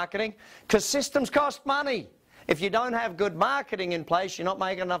 after marketing? Because systems cost money. If you don't have good marketing in place, you're not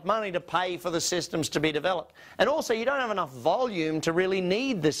making enough money to pay for the systems to be developed. And also, you don't have enough volume to really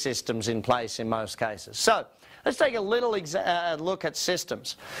need the systems in place in most cases. So, let's take a little look at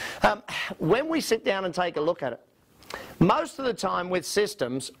systems. When we sit down and take a look at it, most of the time with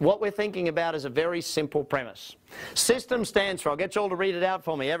systems, what we're thinking about is a very simple premise. System stands for, I'll get you all to read it out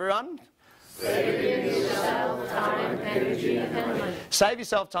for me, everyone. Save yourself time, energy, and money. Save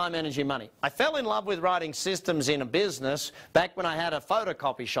yourself time, energy, money. I fell in love with writing systems in a business back when I had a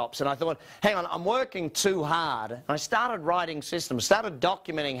photocopy shops, and I thought, hang on, I'm working too hard. And I started writing systems, started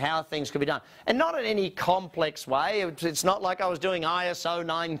documenting how things could be done. And not in any complex way. It's not like I was doing ISO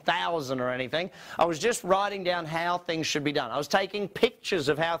 9000 or anything. I was just writing down how things should be done. I was taking pictures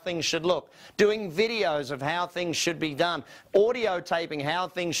of how things should look, doing videos of how things should be done, audio taping how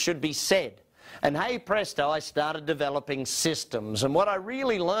things should be said. And hey presto, I started developing systems. And what I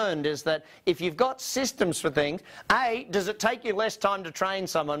really learned is that if you've got systems for things, A, does it take you less time to train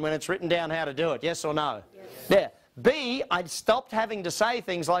someone when it's written down how to do it? Yes or no? Yes. Yeah. B, I stopped having to say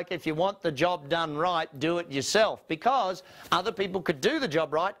things like, if you want the job done right, do it yourself. Because other people could do the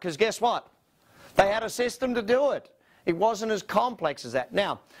job right, because guess what? They had a system to do it. It wasn't as complex as that.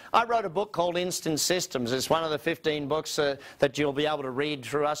 Now, I wrote a book called Instant Systems. It's one of the 15 books that you'll be able to read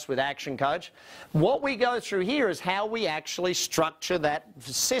through us with ActionCOACH. What we go through here is how we actually structure that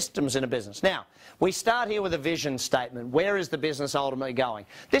systems in a business. Now, we start here with a vision statement. Where is the business ultimately going?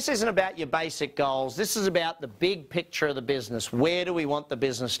 This isn't about your basic goals. This is about the big picture of the business. Where do we want the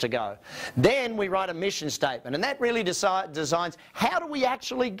business to go? Then we write a mission statement, and that really designs how do we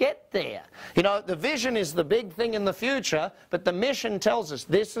actually get there. You know, the vision is the big thing in the future, but the mission tells us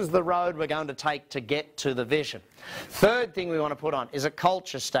this is the road we're going to take to get to the vision. Third thing we want to put on is a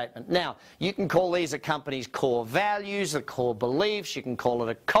culture statement. Now, you can call these a company's core values, the core beliefs, you can call it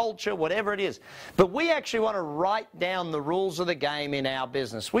a culture, whatever it is. But we actually want to write down the rules of the game in our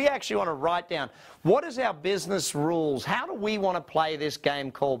business. We actually want to write down what is our business rules? How do we want to play this game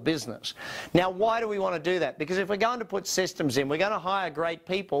called business? Now, why do we want to do that? Because if we're going to put systems in, we're going to hire great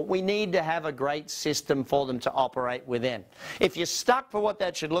people, we need to have a great system for them to operate within. If you're stuck for what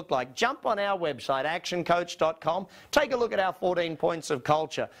that should look like, jump on our website, actioncoach.com, take a look at our 14 points of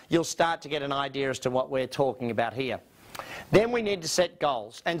culture. You'll start to get an idea as to what we're talking about here. Then we need to set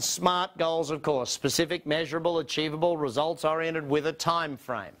goals, and SMART goals, of course, specific, measurable, achievable, results-oriented with a time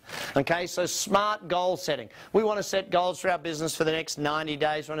frame. Okay, so SMART goal setting. We want to set goals for our business for the next 90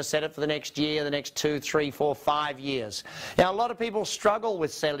 days. We want to set it for the next year, the next 2, 3, 4, 5 years. Now, a lot of people struggle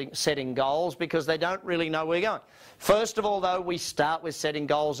with setting goals because they don't really know where you're going. First of all, though, we start with setting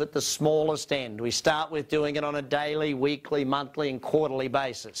goals at the smallest end. We start with doing it on a daily, weekly, monthly and quarterly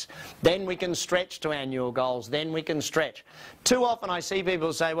basis. Then we can stretch to annual goals. Then we can stretch. Too often I see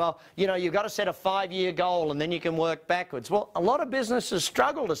people say, well, you know, you've got to set a 5-year goal and then you can work backwards. Well, a lot of businesses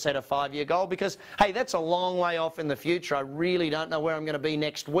struggle to set a 5-year goal because, hey, that's a long way off in the future. I really don't know where I'm going to be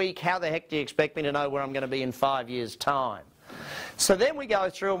next week. How the heck do you expect me to know where I'm going to be in 5 years' time? So then we go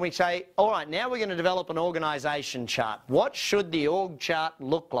through and we say, all right, now we're going to develop an organisation chart. What should the org chart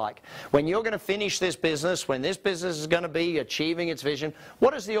look like? When you're going to finish this business, when this business is going to be achieving its vision,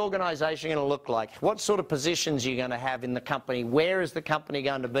 what is the organisation going to look like? What sort of positions are you going to have in the company? Where is the company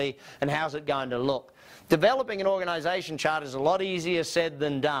going to be? And how's it going to look? Developing an organisation chart is a lot easier said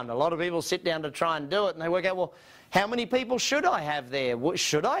than done. A lot of people sit down to try and do it and they work out, well, how many people should I have there?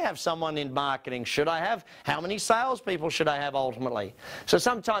 Should I have someone in marketing? How many salespeople should I have ultimately? So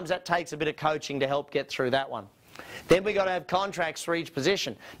sometimes that takes a bit of coaching to help get through that one. Then we've got to have contracts for each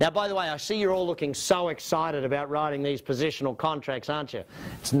position. Now, by the way, I see you're all looking so excited about writing these positional contracts, aren't you?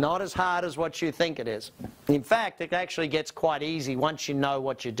 It's not as hard as what you think it is. In fact, it actually gets quite easy once you know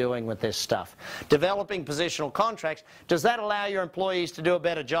what you're doing with this stuff. Developing positional contracts, does that allow your employees to do a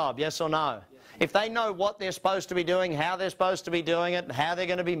better job, yes or no? If they know what they're supposed to be doing, how they're supposed to be doing it, and how they're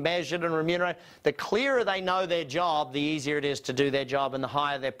going to be measured and remunerated, the clearer they know their job, the easier it is to do their job and the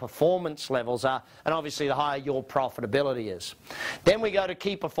higher their performance levels are, and obviously the higher your profitability is. Then we go to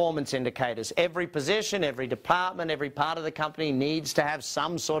key performance indicators. Every position, every department, every part of the company needs to have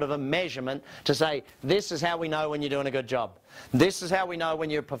some sort of a measurement to say, this is how we know when you're doing a good job. This is how we know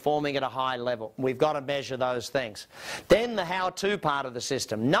when you're performing at a high level. We've got to measure those things. Then the how-to part of the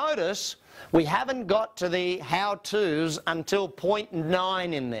system. Notice we haven't got to the how-tos until point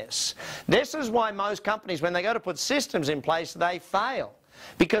 9 in this. This is why most companies, when they go to put systems in place, they fail.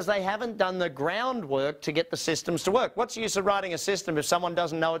 Because they haven't done the groundwork to get the systems to work. What's the use of writing a system if someone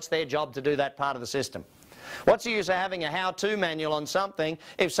doesn't know it's their job to do that part of the system? What's the use of having a how-to manual on something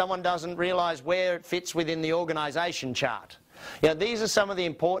if someone doesn't realise where it fits within the organisation chart? You know, these are some of the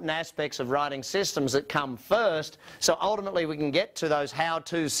important aspects of writing systems that come first, so ultimately we can get to those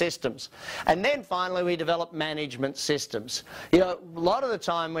how-to systems. And then finally we develop management systems. You know, a lot of the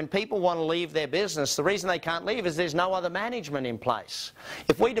time when people want to leave their business, the reason they can't leave is there's no other management in place.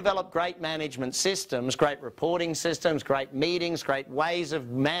 If we develop great management systems, great reporting systems, great meetings, great ways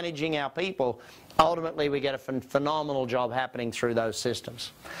of managing our people, ultimately we get a phenomenal job happening through those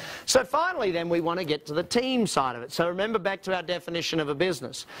systems. So finally then we want to get to the team side of it. So remember back to our definition of a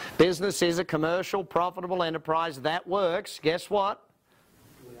business. Business is a commercial, profitable enterprise that works, guess what?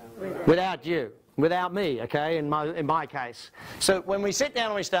 Without you. Without me, okay, in my case. So when we sit down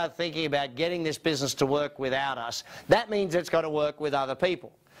and we start thinking about getting this business to work without us, that means it's got to work with other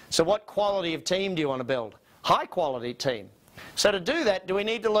people. So what quality of team do you want to build? High quality team. So to do that, do we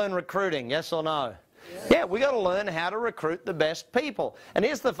need to learn recruiting, yes or no? Yeah, we've got to learn how to recruit the best people. And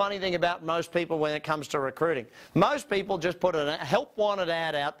here's the funny thing about most people when it comes to recruiting. Most people just put a help wanted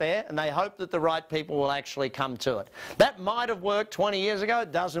ad out there and they hope that the right people will actually come to it. That might have worked 20 years ago,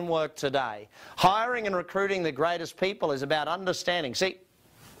 it doesn't work today. Hiring and recruiting the greatest people is about understanding. See,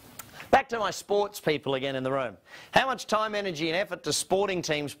 back to my sports people again in the room. How much time, energy and effort do sporting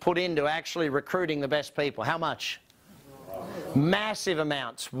teams put into actually recruiting the best people? How much? Massive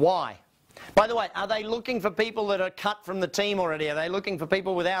amounts. Why? By the way, are they looking for people that are cut from the team already? Are they looking for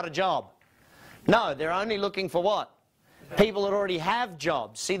people without a job? No, they're only looking for what? People that already have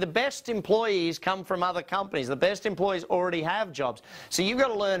jobs. See, the best employees come from other companies. The best employees already have jobs. So you've got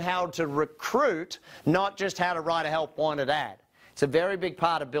to learn how to recruit, not just how to write a help wanted ad. It's a very big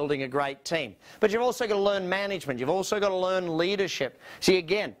part of building a great team. But you've also got to learn management. You've also got to learn leadership. See,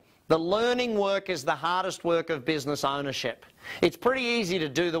 again, the learning work is the hardest work of business ownership. It's pretty easy to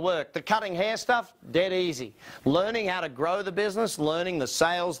do the work. The cutting hair stuff, dead easy. Learning how to grow the business, learning the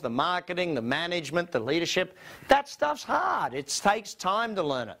sales, the marketing, the management, the leadership, that stuff's hard. It takes time to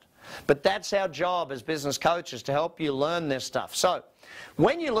learn it. But that's our job as business coaches, to help you learn this stuff. So,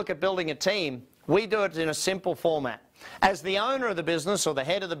 when you look at building a team, we do it in a simple format. As the owner of the business, or the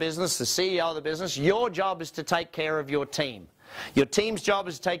head of the business, the CEO of the business, your job is to take care of your team. Your team's job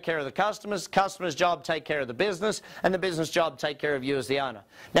is to take care of the customers, customer's job to take care of the business, and the business job to take care of you as the owner.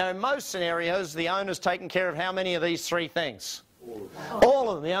 Now, in most scenarios, the owner's taking care of how many of these three things? All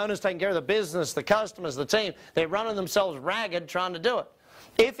of them. The owner's taking care of the business, the customers, the team. They're running themselves ragged trying to do it.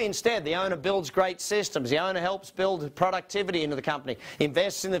 If instead the owner builds great systems, the owner helps build productivity into the company,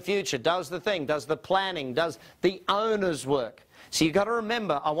 invests in the future, does the thing, does the planning, does the owner's work. So you've got to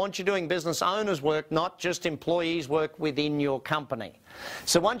remember, I want you doing business owners' work, not just employees' work within your company.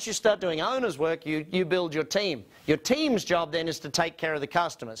 So once you start doing owners' work, you build your team. Your team's job then is to take care of the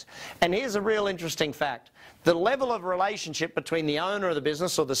customers. And here's a real interesting fact. The level of relationship between the owner of the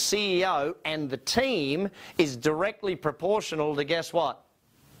business, or the CEO, and the team is directly proportional to, guess what?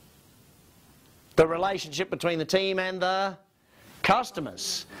 The relationship between the team and the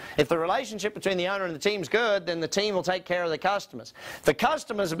customers. If the relationship between the owner and the team is good, then the team will take care of the customers. If the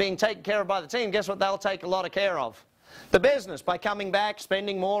customers are being taken care of by the team, guess what they'll take a lot of care of? The business, by coming back,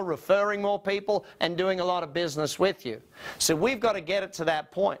 spending more, referring more people, and doing a lot of business with you. So we've got to get it to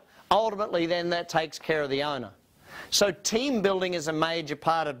that point. Ultimately, then, that takes care of the owner. So team building is a major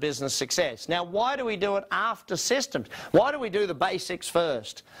part of business success. Now, why do we do it after systems? Why do we do the basics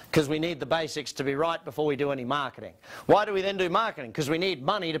first? Because we need the basics to be right before we do any marketing. Why do we then do marketing? Because we need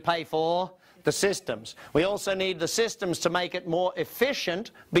money to pay for the systems. We also need the systems to make it more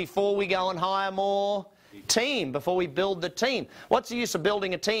efficient before we go and hire more team, before we build the team. What's the use of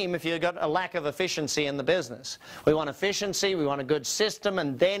building a team if you've got a lack of efficiency in the business? We want efficiency, we want a good system,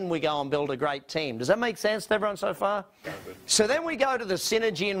 and then we go and build a great team. Does that make sense to everyone so far? So then we go to the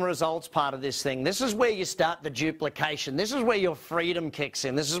synergy and results part of this thing. This is where you start the duplication. This is where your freedom kicks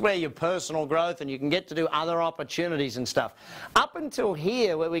in. This is where your personal growth, and you can get to do other opportunities and stuff. Up until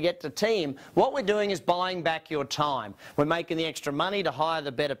here, where we get to team, what we're doing is buying back your time. We're making the extra money to hire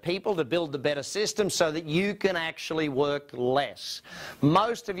the better people, to build the better system, so that you can actually work less.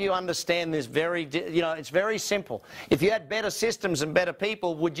 Most of you understand this it's very simple. If you had better systems and better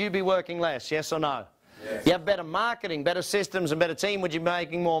people, would you be working less? Yes or no? Yes. You have better marketing, better systems and better team, would you be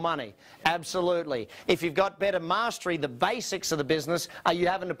making more money? Absolutely. If you've got better mastery, the basics of the business, are you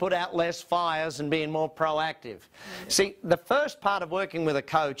having to put out less fires and being more proactive? See, the first part of working with a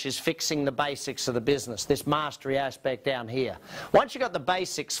coach is fixing the basics of the business, this mastery aspect down here. Once you've got the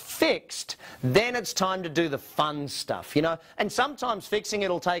basics fixed, then it's time to do the fun stuff, you know. And sometimes fixing it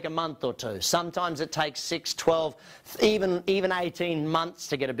will take a month or two. Sometimes it takes 6, 12, even 18 months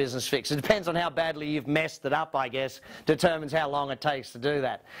to get a business fixed. It depends on how badly you've messed it up, I guess, determines how long it takes to do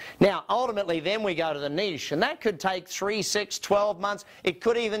that. Now, ultimately, then we go to the niche, and that could take 3, 6, 12 months. It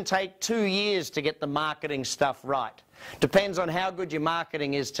could even take 2 years to get the marketing stuff right. Depends on how good your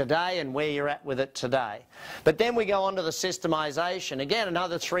marketing is today and where you're at with it today. But then we go on to the systemization. Again,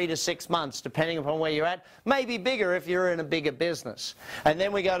 another 3 to 6 months, depending upon where you're at. Maybe bigger if you're in a bigger business. And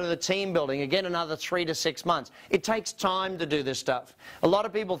then we go to the team building. Again, another 3 to 6 months. It takes time to do this stuff. A lot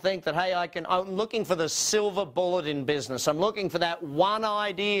of people think that, hey, I'm looking for the silver bullet in business. I'm looking for that one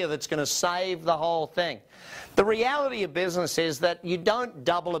idea that's going to save the whole thing. The reality of business is that you don't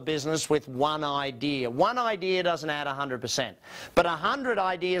double a business with one idea. One idea doesn't add 100%. But 100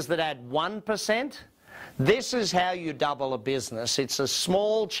 ideas that add 1%, this is how you double a business. It's the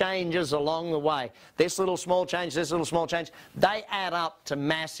small changes along the way. This little small change, this little small change, they add up to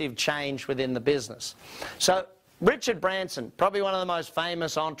massive change within the business. So Richard Branson, probably one of the most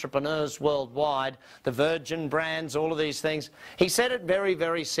famous entrepreneurs worldwide, the Virgin brands, all of these things, he said it very,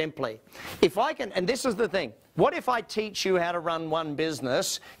 very simply. If I can, and this is the thing, what if I teach you how to run one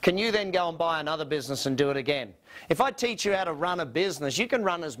business, can you then go and buy another business and do it again? If I teach you how to run a business, you can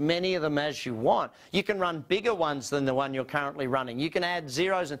run as many of them as you want. You can run bigger ones than the one you're currently running. You can add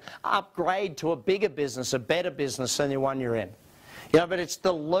zeros and upgrade to a bigger business, a better business than the one you're in. But it's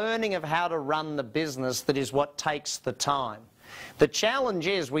the learning of how to run the business that is what takes the time. The challenge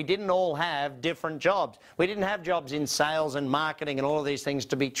is we didn't all have different jobs. We didn't have jobs in sales and marketing and all of these things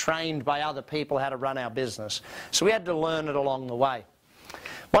to be trained by other people how to run our business. So we had to learn it along the way.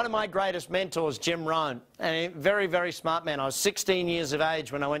 One of my greatest mentors, Jim Rohn, a very, very smart man. I was 16 years of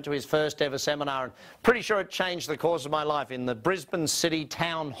age when I went to his first ever seminar, and pretty sure it changed the course of my life, in the Brisbane City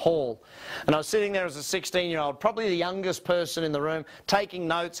Town Hall. And I was sitting there as a 16-year-old, probably the youngest person in the room, taking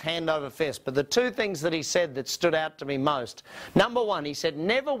notes hand over fist. But the two things that he said that stood out to me most. Number one, he said,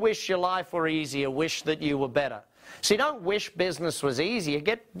 never wish your life were easier, wish that you were better. See, don't wish business was easier,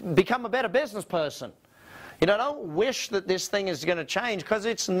 become a better business person. Don't wish that this thing is going to change, because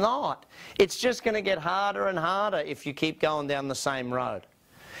it's not. It's just going to get harder and harder if you keep going down the same road.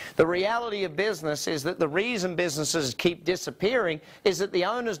 The reality of business is that the reason businesses keep disappearing is that the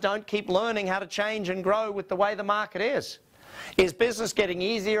owners don't keep learning how to change and grow with the way the market is. Is business getting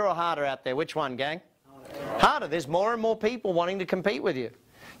easier or harder out there? Which one, gang? Harder. There's more and more people wanting to compete with you.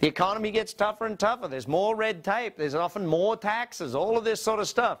 The economy gets tougher and tougher. There's more red tape. There's often more taxes, all of this sort of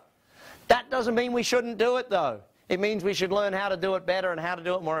stuff. That doesn't mean we shouldn't do it, though. It means we should learn how to do it better and how to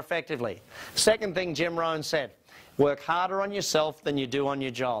do it more effectively. Second thing Jim Rohn said, work harder on yourself than you do on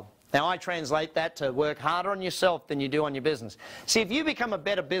your job. Now, I translate that to work harder on yourself than you do on your business. See, if you become a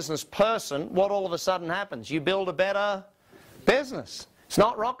better business person, what all of a sudden happens? You build a better business. It's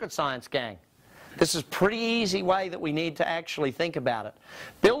not rocket science, gang. This is a pretty easy way that we need to actually think about it.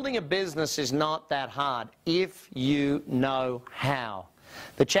 Building a business is not that hard if you know how.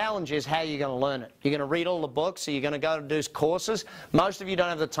 The challenge is how you're going to learn it. You're going to read all the books, or you're going to go and do courses. Most of you don't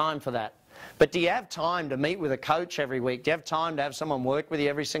have the time for that. But do you have time to meet with a coach every week? Do you have time to have someone work with you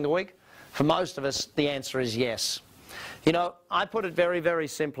every single week? For most of us, the answer is yes. I put it very, very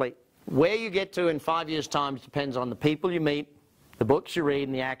simply. Where you get to in 5 years' time depends on the people you meet, the books you read,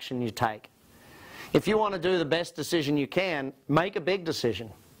 and the action you take. If you want to do the best decision you can, make a big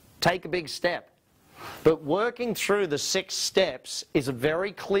decision. Take a big step. But working through the 6 steps is a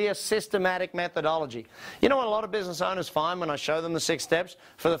very clear, systematic methodology. You know what a lot of business owners find when I show them the 6 steps?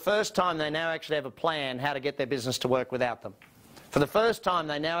 For the first time, they now actually have a plan how to get their business to work without them. For the first time,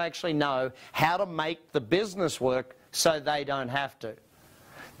 they now actually know how to make the business work so they don't have to.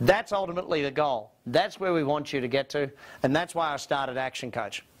 That's ultimately the goal. That's where we want you to get to, and that's why I started Action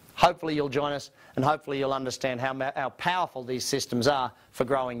Coach. Hopefully you'll join us, and hopefully you'll understand how powerful these systems are for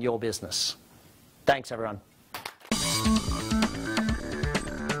growing your business. Thanks, everyone.